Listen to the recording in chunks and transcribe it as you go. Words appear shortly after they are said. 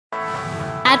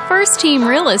At First Team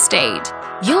Real Estate,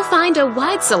 you'll find a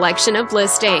wide selection of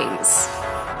listings.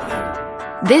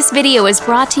 This video is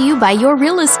brought to you by your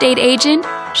real estate agent,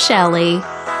 Shelley.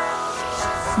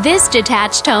 This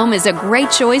detached home is a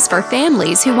great choice for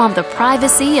families who want the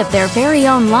privacy of their very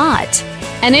own lot,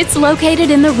 and it's located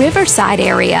in the Riverside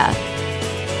area.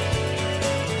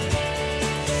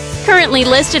 Currently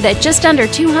listed at just under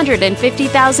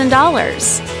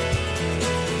 $250,000.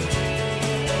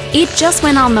 It just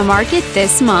went on the market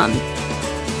this month.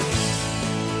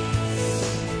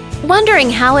 Wondering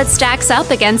how it stacks up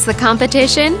against the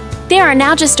competition? There are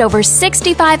now just over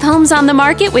 65 homes on the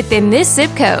market within this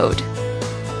zip code.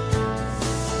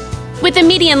 With a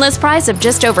median list price of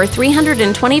just over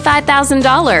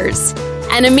 $325,000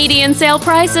 and a median sale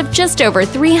price of just over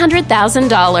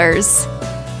 $300,000.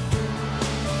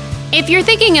 If you're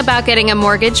thinking about getting a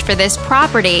mortgage for this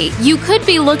property, you could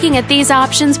be looking at these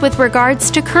options with regards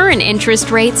to current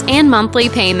interest rates and monthly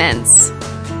payments.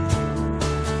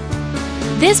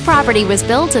 This property was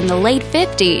built in the late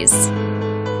 50s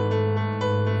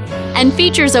and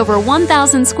features over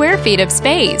 1,000 square feet of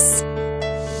space,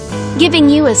 giving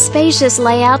you a spacious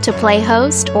layout to play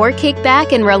host or kick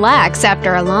back and relax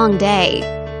after a long day.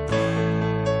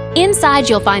 Inside,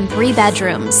 you'll find 3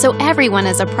 bedrooms, so everyone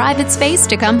has a private space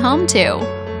to come home to,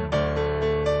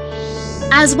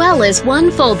 as well as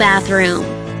 1 full bathroom.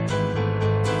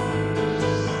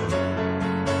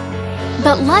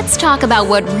 But let's talk about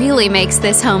what really makes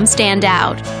this home stand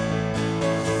out.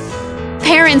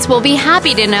 Parents will be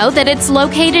happy to know that it's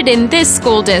located in this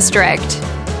school district.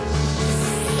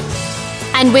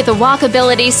 And with a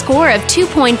walkability score of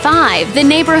 2.5, the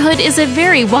neighborhood is a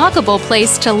very walkable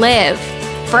place to live.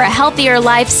 For a healthier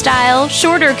lifestyle,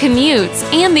 shorter commutes,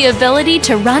 and the ability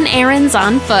to run errands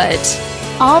on foot.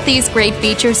 All these great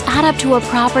features add up to a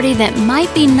property that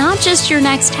might be not just your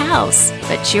next house,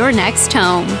 but your next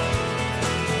home.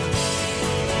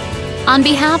 On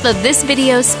behalf of this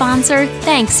video's sponsor,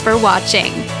 thanks for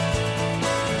watching.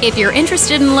 If you're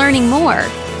interested in learning more,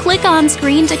 click on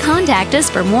screen to contact us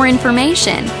for more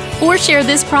information or share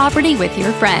this property with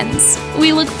your friends.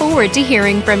 We look forward to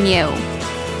hearing from you.